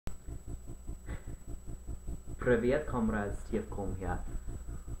Привет, comrades, TFCom here.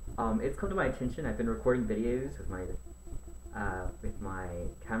 It's come to my attention, I've been recording videos with my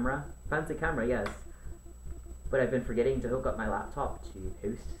camera, fancy camera, yes, but I've been forgetting to hook up my laptop to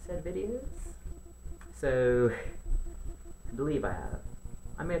post said videos, so I believe I have.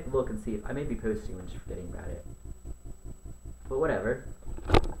 I may have to look and see if I may be posting and just forgetting about it, but whatever.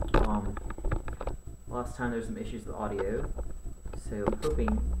 Last time there was some issues with audio, so I'm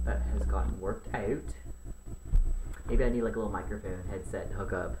hoping that has gotten worked out. Maybe I need like a little microphone headset to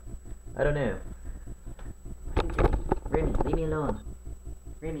hook up. I don't know. Remy, leave me alone.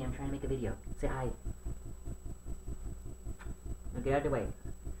 Remy, I'm trying to make a video. Say hi. Now get out of the way.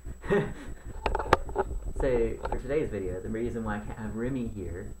 So, for today's video, the reason why I can't have Remy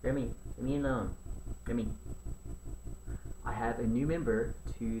here... Remy, leave me alone. Remy. I have a new member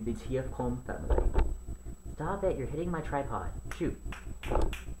to the TFCom family. Stop it, you're hitting my tripod. Shoot.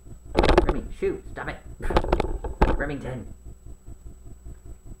 Remy, shoot, stop it. Remington.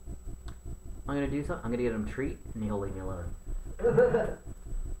 I'm gonna do something. I'm gonna get him a treat, and he'll leave me alone. Gotta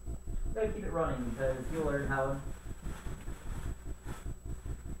keep it running because you'll learn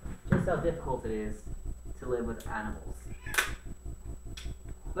just how difficult it is to live with animals.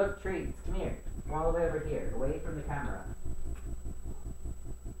 Look, treats, come here. Come all the way over here, away from the camera.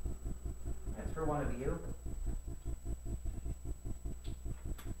 That's for one of you.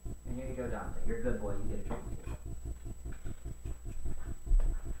 And here you go, Dante. You're a good boy. You get a treat.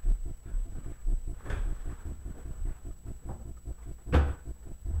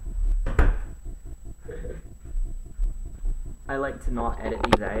 I like to not edit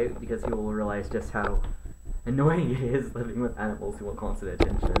these out because people will realize just how annoying it is living with animals who want constant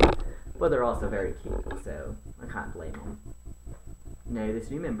attention. But they're also very cute, so I can't blame them. Now, this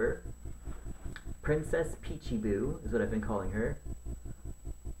new member, Princess Peachy Boo, is what I've been calling her.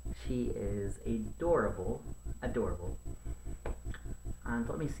 She is adorable, adorable. And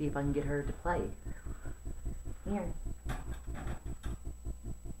let me see if I can get her to play. Here.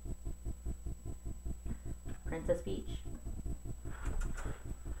 Princess Peach.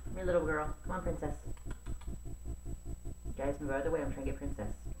 Come here, little girl. Come on, Princess. Guys, move out of the way. I'm trying to get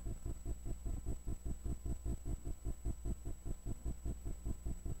Princess.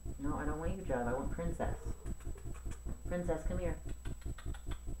 No, I don't want you to drive. I want Princess. Princess, come here.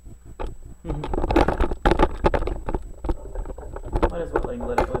 Might as well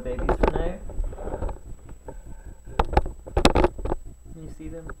let it go with babies for now. Can you see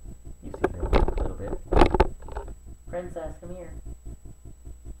them? You see them a little bit. Princess, come here.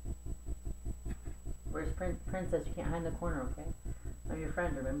 Where's Princess? You can't hide in the corner, okay? I'm your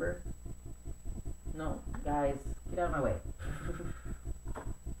friend, remember? No, guys, get out of my way. You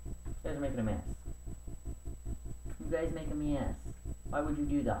guys are making a mess. You guys make a mess. Why would you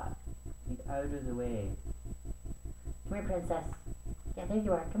do that? Get out of the way. Come here, Princess. Yeah, there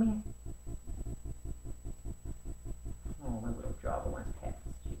you are. Come here. Oh, my little Java wants pets.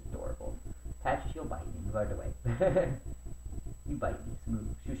 She's adorable. Patch, she'll bite me. Move out of the way. You bite me.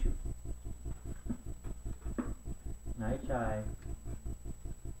 Smooth. Shoo shoo. Night shy.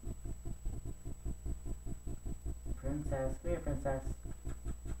 Princess. Come here, Princess.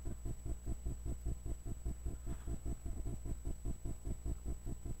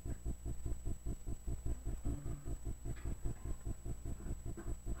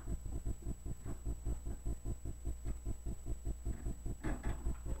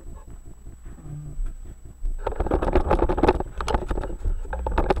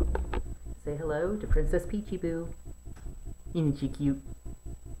 Say hello to Princess Peachy Boo. Isn't she cute?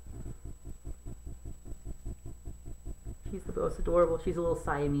 She's the most adorable. She's a little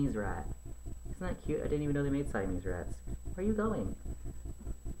Siamese rat. Isn't that cute? I didn't even know they made Siamese rats. Where are you going?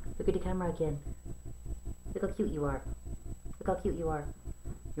 Look at the camera again. Look how cute you are. Look how cute you are.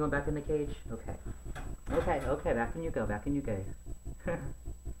 You want back in the cage? Okay. Okay, okay, back in you go, back in you go.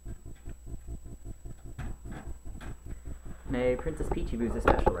 Now, Princess Peachy Boo's a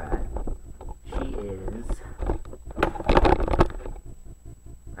special rat. She is...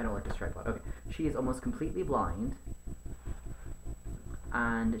 I don't like this tripod. Okay. She is almost completely blind.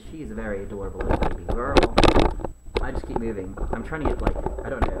 And she is a very adorable little baby girl. I just keep moving. I'm trying to get, like, I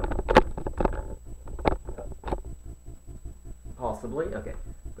don't know. Possibly? Okay.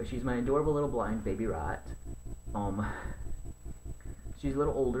 But she's my adorable little blind baby rat. She's a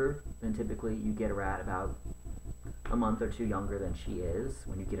little older than typically you get a rat, about a month or two younger than she is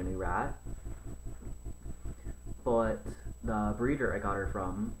when you get a new rat. But the breeder I got her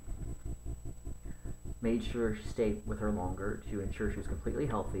from made sure she stayed with her longer to ensure she was completely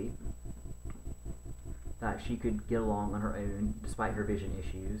healthy, that she could get along on her own despite her vision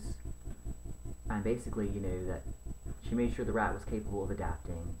issues, And basically, you know, that she made sure the rat was capable of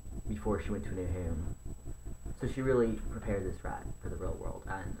adapting before she went to a new home. So she really prepared this rat for the real world,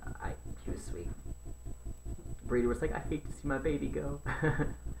 and she was sweet. Breeder was like, I hate to see my baby go.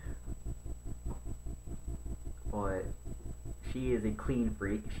 But she is a clean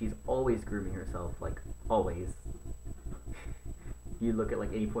freak. She's always grooming herself, like, always. You look at,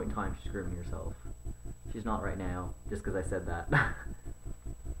 like, any point in time, she's grooming herself. She's not right now, just because I said that.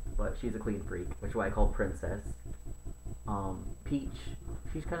 But she's a clean freak, which is why I call Princess. Peach,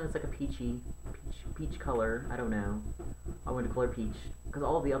 she's kind of like a peach color, I don't know. I wanted to call her Peach, because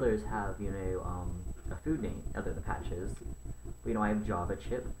all the others have, you know, a food name, other than Patches. But, you know, I have Java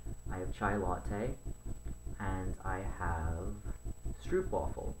Chip, I have Chai Latte, and I have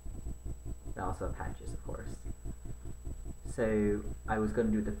Stroopwafel. I also have Patches, of course. So, I was going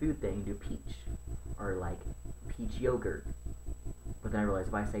to do the food thing, do Peach, or like, Peach Yogurt. But then I realized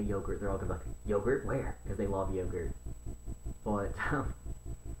if I say yogurt, they're all going to be like, yogurt? Where? Because they love yogurt. But, I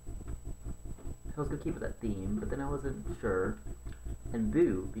was going to keep with that theme, but then I wasn't sure. And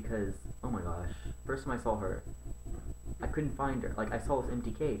Boo, because, oh my gosh, first time I saw her, I couldn't find her. Like, I saw this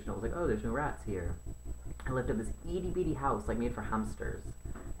empty cage, and I was like, oh, there's no rats here. I lifted up this itty-bitty house, like, made for hamsters.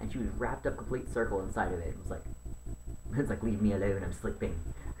 And she was wrapped up complete circle inside of it. It was like, it's like, leave me alone, I'm sleeping.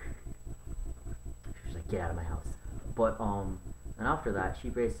 She was like, get out of my house. But, and after that, she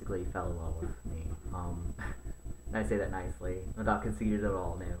basically fell in love with me. And I say that nicely, not conceited at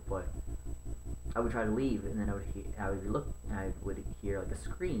all, no, but I would try to leave, and then I would hear like a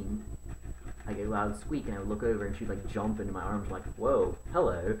scream, like a loud squeak, and I would look over, and she'd like jump into my arms, like, whoa,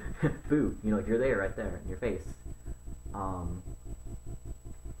 hello, Boo, you know, like, you're there, right there, in your face,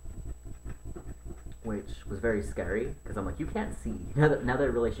 which was very scary, because I'm like, you can't see. Now that I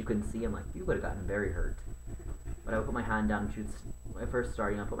realized she couldn't see, I'm like, you would have gotten very hurt. But I would put my hand down, and she would, when I first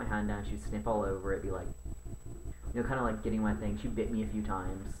started, I put my hand down, she'd sniff all over it, be like, you know, kind of like getting my thing. She bit me a few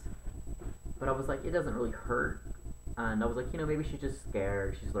times, but I was like, it doesn't really hurt, and I was like, you know, maybe she's just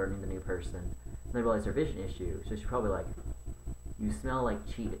scared, she's learning the new person, and I realized her vision issue, so she's probably like, you smell like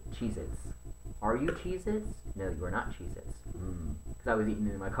Cheez-Its. Are you Cheez-Its? No, you are not Cheez-Its. Because I was eating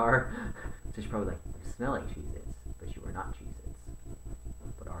it in my car, so she's probably like, you smell like Cheez-Its, but you are not Cheez-Its.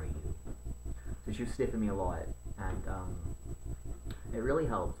 But are you? So she was sniffing me a lot, and it really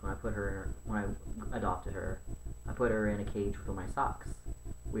helped when I adopted her. I put her in a cage with all my socks,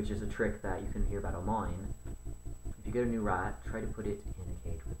 which is a trick that you can hear about online. If you get a new rat, try to put it in a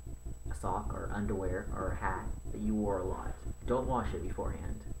cage with a sock or underwear or a hat that you wore a lot. Don't wash it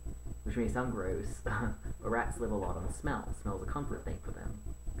beforehand, which may sound gross, but rats live a lot on smell. Smell's a comfort thing for them.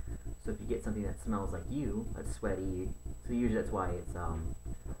 So if you get something that smells like you, that's sweaty, so usually that's why it's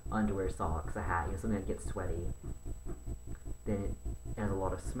underwear, socks, a hat, you know, something that gets sweaty, then it has a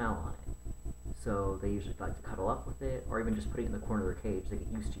lot of smell on it. So they usually like to cuddle up with it, or even just put it in the corner of their cage. They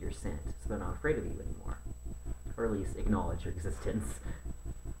get used to your scent, so they're not afraid of you anymore, or at least acknowledge your existence.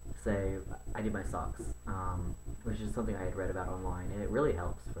 So I did my socks, which is something I had read about online, and it really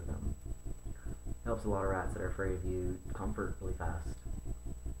helps for them. It helps a lot of rats that are afraid of you comfort really fast.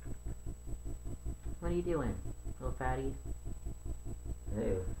 What are you doing, little fatty? No.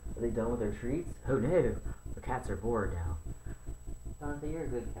 Are they done with their treats? Oh no! The cats are bored now. Dante, you're a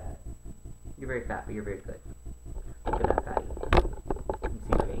good cat. You're very fat, but you're very good. Look at that fatty. Let me see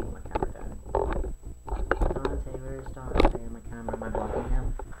if I can angle my camera down. Dante, where's Dante on my camera? Am I blocking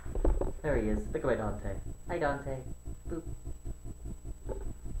him? There he is. Look at my Dante. Hi, Dante. Boop.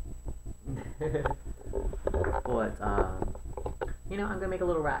 But, you know, I'm gonna make a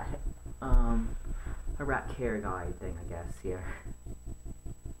little rat care guide thing, I guess, here.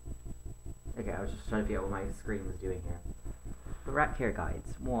 Okay, I was just trying to figure out what my screen was doing here. The rat care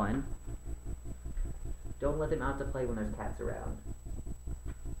guides. 1. Don't let them out to play when there's cats around.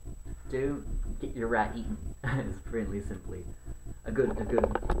 Don't get your rat eaten. It's really simply a good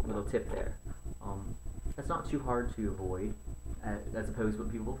little tip there. That's not too hard to avoid, as opposed to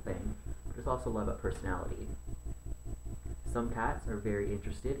what people think. There's also a lot about personality. Some cats are very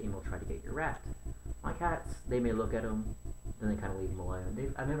interested and will try to get your rat. My cats, they may look at them, then they kind of leave them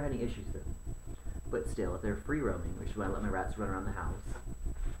alone. I've never had any issues with them. But still, if they're free roaming, which is when I let my rats run around the house,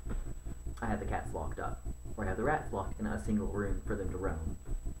 I have the cats locked up, or I have the rats locked in a single room for them to roam.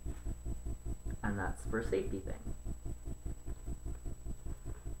 And that's for a safety thing.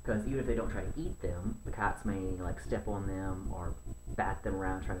 Because even if they don't try to eat them, the cats may like step on them or bat them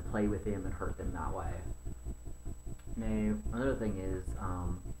around trying to play with them and hurt them that way. Now, another thing is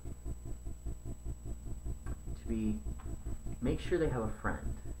make sure they have a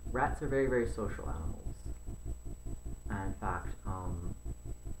friend. Rats are very, very social animals. And in fact,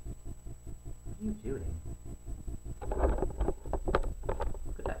 are you doing?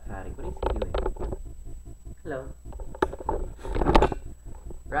 Look at that fatty. What is he doing? Hello.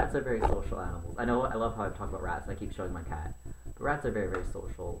 Rats are very social animals. I know I love how I talk about rats. I keep showing my cat. But rats are very, very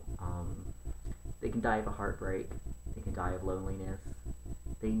social. They can die of a heartbreak. They can die of loneliness.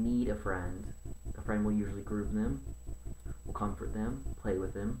 They need a friend. A friend will usually groom them, will comfort them, play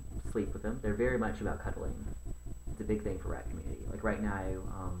with them, sleep with them. They're very much about cuddling. It's a big thing for rat community. Like right now,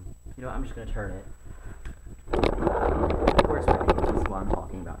 you know, I'm just going to turn it. Of course, my cages while I'm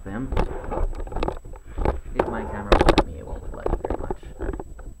talking about them. If my camera will let me, it won't let me very much.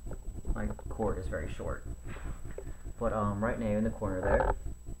 My cord is very short. But right now in the corner there,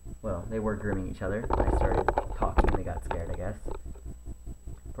 well, they were grooming each other. I started talking and they got scared, I guess.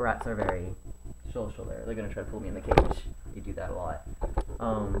 But rats are very social there. They're going to try to pull me in the cage. They do that a lot.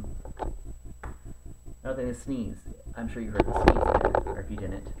 Another thing is sneeze. I'm sure you heard the sneeze there, or if you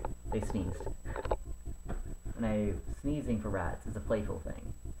didn't, they sneezed. Now, sneezing for rats is a playful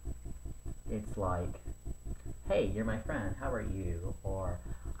thing. It's like, hey, you're my friend, how are you? Or,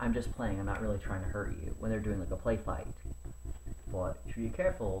 I'm just playing, I'm not really trying to hurt you, when they're doing like a play fight. But you should be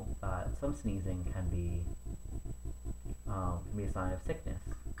careful that some sneezing can be a sign of sickness.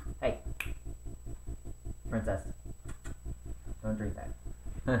 Hey, princess, don't drink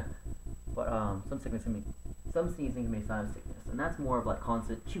that. But some sneezing can be a sign of sickness, and that's more of like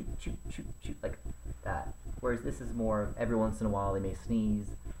constant shoot, shoot, shoot, shoot, like that. Whereas this is more of every once in a while they may sneeze,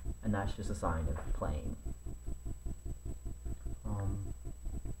 and that's just a sign of playing.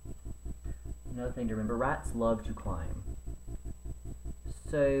 Another thing to remember, rats love to climb.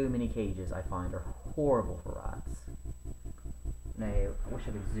 So many cages I find are horrible for rats. Now, I wish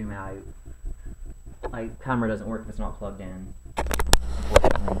I could zoom out. My camera doesn't work if it's not plugged in,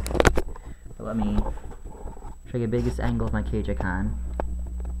 unfortunately. But let me try to get the biggest angle of my cage I can.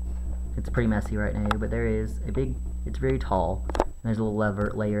 It's pretty messy right now, but there is a big, it's very tall, and there's a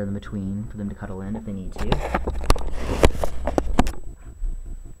little layer in between for them to cuddle in if they need to.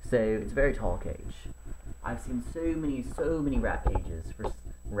 So, it's a very tall cage. I've seen so many rat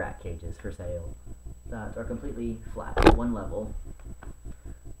cages for sale that are completely flat at one level.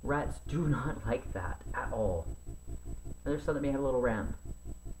 Rats do not like that at all. And there's some that may have a little ramp.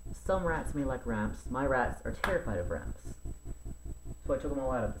 Some rats may like ramps. My rats are terrified of ramps. So I took them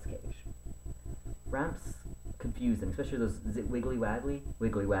all out of this cage. Ramps confuse them, especially those, is it wiggly waggly?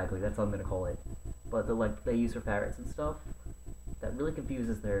 Wiggly waggly, that's all I'm gonna call it. But the like they use for ferrets and stuff, that really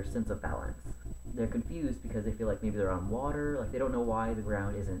confuses their sense of balance. They're confused because they feel like maybe they're on water, like they don't know why the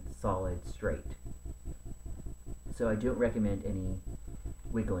ground isn't solid, straight. So I don't recommend any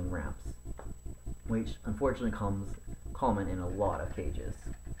wiggling ramps, which unfortunately comes common in a lot of cages.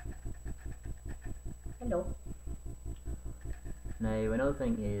 Hello. Now, another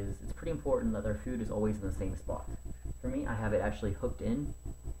thing is, it's pretty important that their food is always in the same spot. For me, I have it actually hooked in,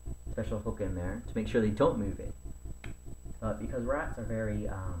 special hook in there, to make sure they don't move it. Because rats are very,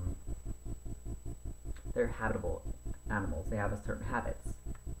 they're habitable animals. They have certain habits,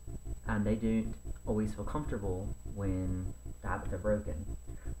 and they don't always feel comfortable when the habits are broken.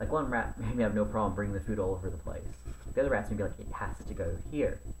 Like one rat may have no problem bringing the food all over the place. The other rats may be like, it has to go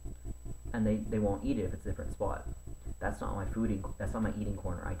here, and they won't eat it if it's a different spot. That's not my that's not my eating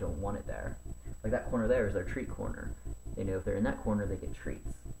corner. I don't want it there. Like that corner there is their treat corner. They know if they're in that corner, they get treats.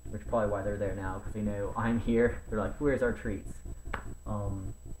 Which is probably why they're there now, because they know I'm here. They're like, where's our treats?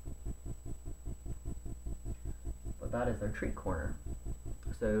 But that is their treat corner.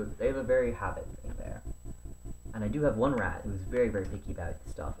 So they have a very habit thing there. And I do have one rat who's very, very picky about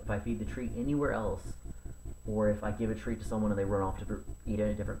stuff. If I feed the treat anywhere else, or if I give a treat to someone and they run off to eat in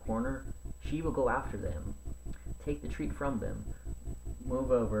a different corner, she will go after them, take the treat from them,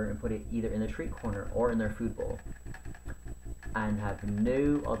 move over and put it either in the treat corner or in their food bowl, and have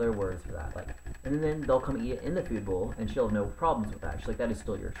no other words for that. Like, and then they'll come eat it in the food bowl, and she'll have no problems with that. She's like, that is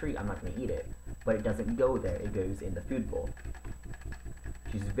still your treat, I'm not going to eat it. But it doesn't go there, it goes in the food bowl.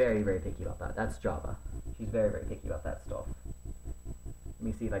 She's very, very picky about that. That's Java. She's very, very picky about that stuff. Let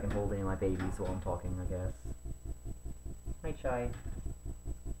me see if I can hold any of my babies while I'm talking, I guess. Hi, Chai.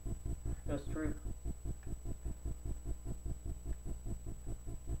 No, Stroop.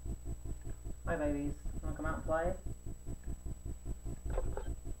 Hi, babies. Wanna come out and play?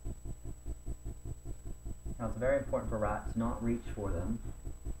 Now, it's very important for rats to not reach for them.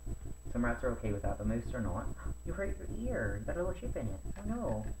 Some rats are okay with that, but most are not. You hurt your ear. You got a little chip in it. Oh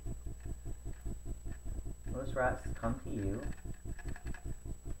no. Most rats come to you.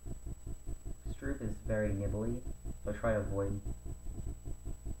 Stroop is very nibbly, so try to avoid.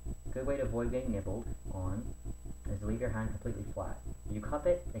 A good way to avoid getting nibbled on is to leave your hand completely flat. If you cup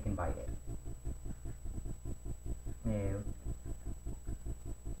it, they can bite it. Now,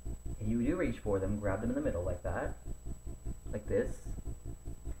 if you do reach for them, grab them in the middle like that. Like this.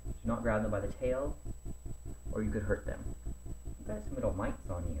 Do not grab them by the tail, or you could hurt them. You got some little mites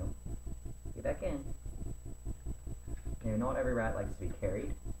on you. Get back in. Now, not every rat likes to be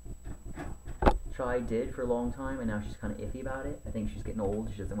carried. Shy did for a long time, and now she's kind of iffy about it. I think she's getting old.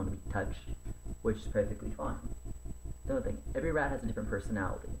 She doesn't want to be touched, which is perfectly fine. Another thing, every rat has a different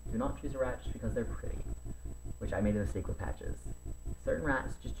personality. Do not choose a rat just because they're pretty, which I made the mistake with Patches. Certain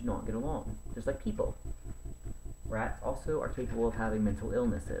rats just do not get along, just like people. Rats also are capable of having mental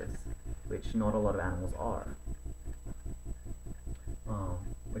illnesses, which not a lot of animals are.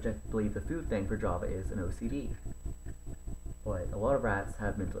 Which I believe the food thing for Java is an OCD. But a lot of rats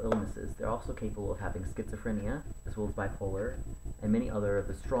have mental illnesses. They're also capable of having schizophrenia, as well as bipolar, and many other of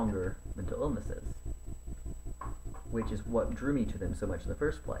the stronger mental illnesses. Which is what drew me to them so much in the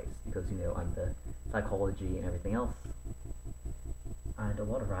first place, because, you know, I'm the psychology and everything else. And a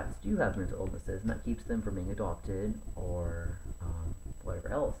lot of rats do have mental illnesses, and that keeps them from being adopted, or whatever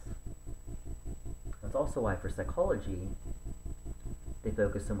else. That's also why for psychology, they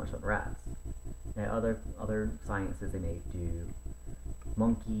focus so much on rats. Now other sciences, they may do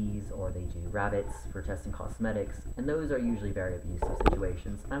monkeys, or they do rabbits for testing cosmetics, and those are usually very abusive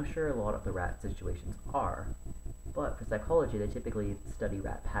situations. I'm sure a lot of the rat situations are, but for psychology, they typically study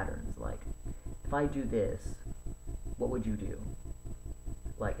rat patterns, like, if I do this, what would you do?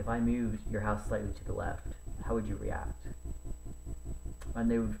 Like, if I moved your house slightly to the left, how would you react? And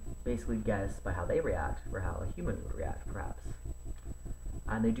they would basically guess by how they react, or how a human would react, perhaps.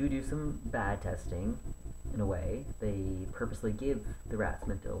 And they do some bad testing, in a way. They purposely give the rats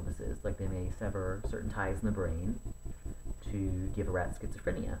mental illnesses, like they may sever certain ties in the brain to give a rat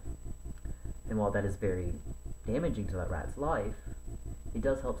schizophrenia. And while that is very damaging to that rat's life, it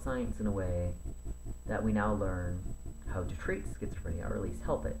does help science in a way that we now learn how to treat schizophrenia, or at least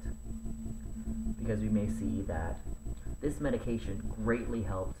help it. Because we may see that this medication greatly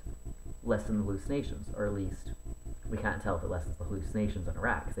helped lessen the hallucinations, or at least we can't tell if it lessens the hallucinations on a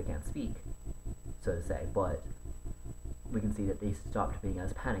rat because they can't speak, so to say, but we can see that they stopped being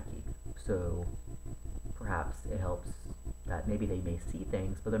as panicky. So perhaps it helps that maybe they may see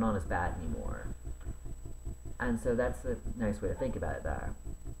things, but they're not as bad anymore. And so that's a nice way to think about it there.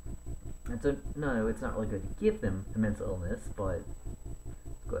 And so, no, it's not really good to give them a mental illness, but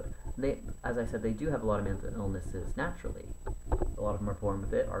it's good. As I said, they do have a lot of mental illnesses naturally. A lot of them are born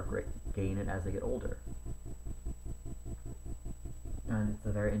with it, or gain it as they get older. And it's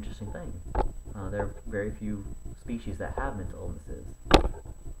a very interesting thing. There are very few species that have mental illnesses,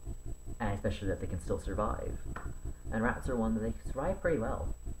 and especially that they can still survive. And rats are one that they survive pretty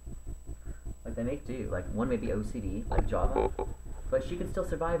well. Like, they make do. Like, one may be OCD, like Java, but she could still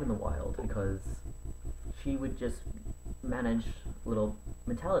survive in the wild because she would just manage little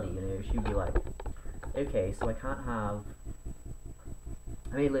mentality, you know. She would be like, okay, so I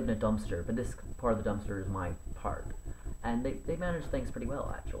may live in a dumpster, but this part of the dumpster is my part. And they manage things pretty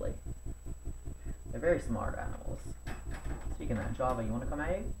well, actually. They're very smart animals. Speaking of that, Java, you want to come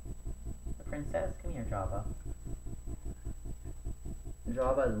out? The princess? Come here, Java.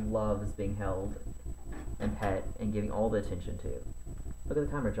 Java loves being held and pet and giving all the attention to. Look at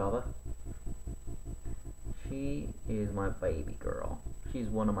the camera, Java. She is my baby girl. She's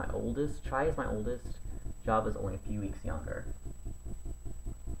one of my oldest. Chai is my oldest. Java's only a few weeks younger.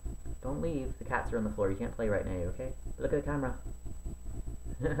 Don't leave. The cats are on the floor. You can't play right now, okay? Look at the camera.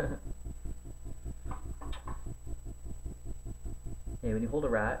 Okay, when you hold a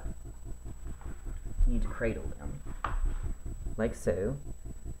rat, you need to cradle them. Like so.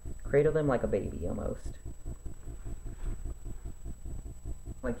 Cradle them like a baby, almost.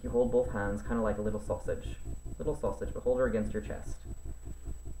 Like you hold both hands, kind of like a little sausage. Little sausage, but hold her against your chest.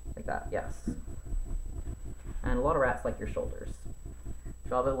 Like that, yes. And a lot of rats like your shoulders.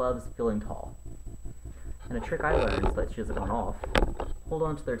 Java loves feeling tall. And a trick I learned so that she doesn't run off, hold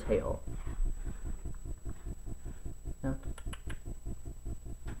on to their tail. No.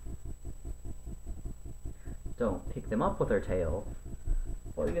 Don't pick them up with their tail.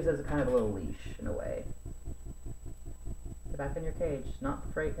 Well, use it as a kind of a little leash, in a way. Get back in your cage. It's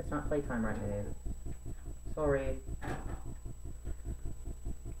not playtime right now. Sorry.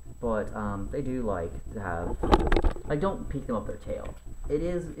 But, they do like to have, like, don't pick them up their tail.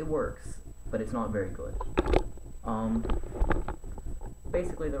 It works, but it's not very good.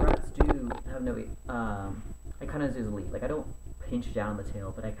 Basically the rats do have no, I kind of use a lead. Like, I don't pinch down the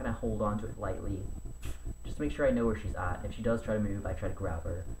tail, but I kind of hold on to it lightly, just to make sure I know where she's at. If she does try to move, I try to grab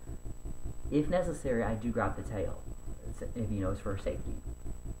her. If necessary, I do grab the tail, if you know, it's for safety.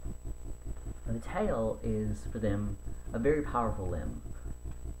 But the tail is, for them, a very powerful limb.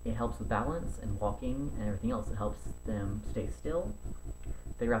 It helps with balance and walking and everything else. It helps them stay still.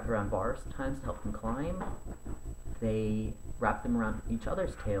 They wrap it around bars sometimes to help them climb. They wrap them around each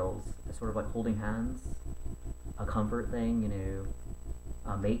other's tails as sort of like holding hands, a comfort thing, you know.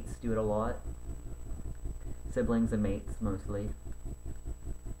 Mates do it a lot. Siblings and mates mostly.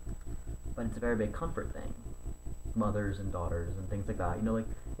 But it's a very big comfort thing. Mothers and daughters and things like that. You know, like,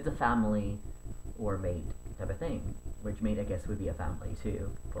 it's a family or mate type of thing. Which mate, I guess, would be a family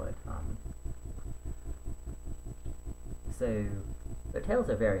too. But, so, their tails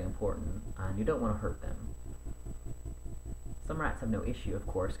are very important, and you don't want to hurt them. Some rats have no issue, of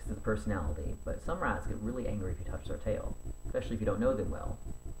course, because of the personality, but some rats get really angry if you touch their tail, especially if you don't know them well.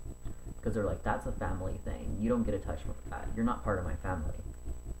 Because they're like, that's a family thing, you don't get to touch with that, you're not part of my family.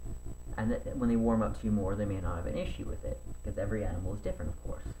 And when they warm up to you more, they may not have an issue with it, because every animal is different, of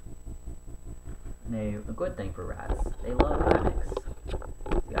course. Now, a good thing for rats, they love hammocks.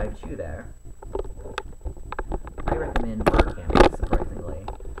 See, I have two there. I recommend bird hammocks, surprisingly.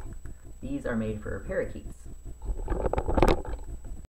 These are made for parakeets.